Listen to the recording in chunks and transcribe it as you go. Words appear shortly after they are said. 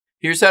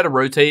Here's how to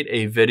rotate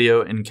a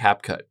video in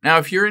CapCut. Now,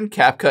 if you're in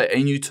CapCut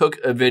and you took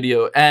a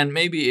video and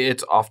maybe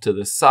it's off to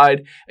the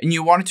side and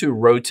you wanted to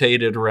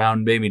rotate it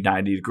around maybe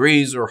 90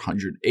 degrees or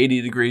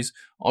 180 degrees,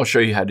 I'll show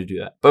you how to do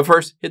that. But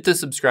first, hit the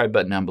subscribe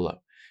button down below. It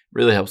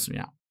really helps me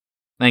out.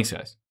 Thanks,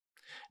 guys.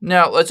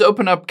 Now, let's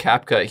open up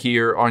CapCut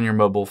here on your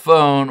mobile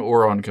phone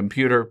or on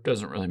computer.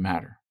 Doesn't really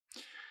matter.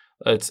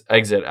 Let's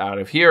exit out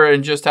of here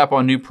and just tap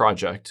on New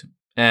Project.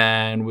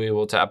 And we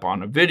will tap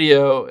on a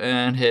video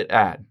and hit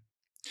Add.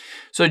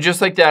 So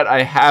just like that,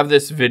 I have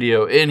this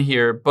video in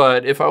here,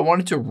 but if I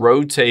wanted to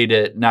rotate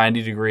it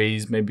 90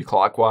 degrees, maybe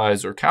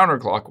clockwise or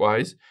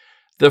counterclockwise,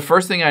 the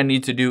first thing I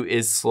need to do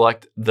is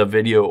select the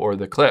video or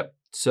the clip.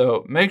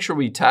 So make sure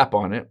we tap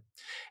on it,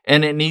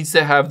 and it needs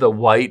to have the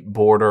white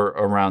border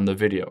around the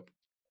video.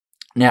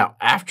 Now,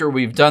 after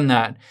we've done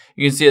that,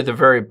 you can see at the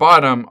very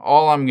bottom,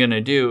 all I'm going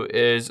to do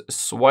is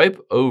swipe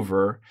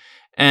over,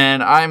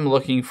 and I'm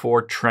looking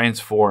for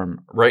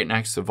transform right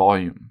next to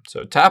volume.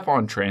 So tap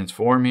on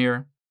transform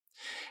here.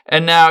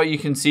 And now you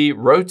can see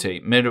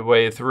rotate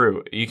midway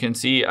through. You can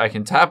see I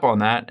can tap on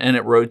that and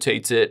it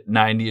rotates it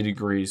 90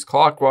 degrees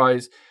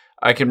clockwise.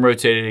 I can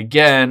rotate it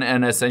again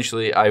and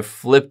essentially I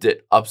flipped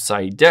it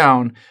upside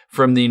down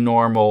from the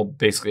normal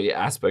basically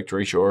aspect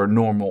ratio or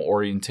normal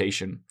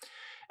orientation.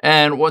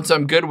 And once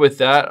I'm good with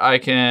that, I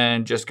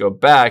can just go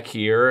back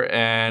here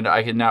and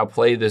I can now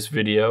play this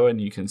video and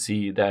you can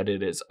see that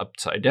it is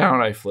upside down.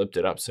 I flipped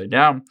it upside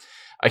down.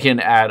 I can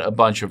add a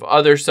bunch of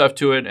other stuff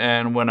to it,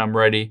 and when I'm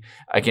ready,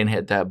 I can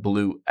hit that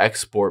blue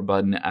export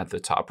button at the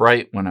top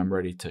right when I'm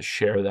ready to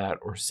share that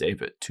or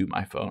save it to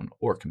my phone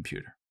or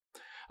computer.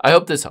 I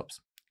hope this helps.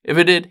 If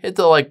it did, hit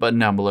the like button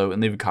down below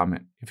and leave a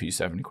comment if you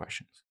have any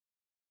questions.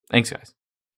 Thanks, guys.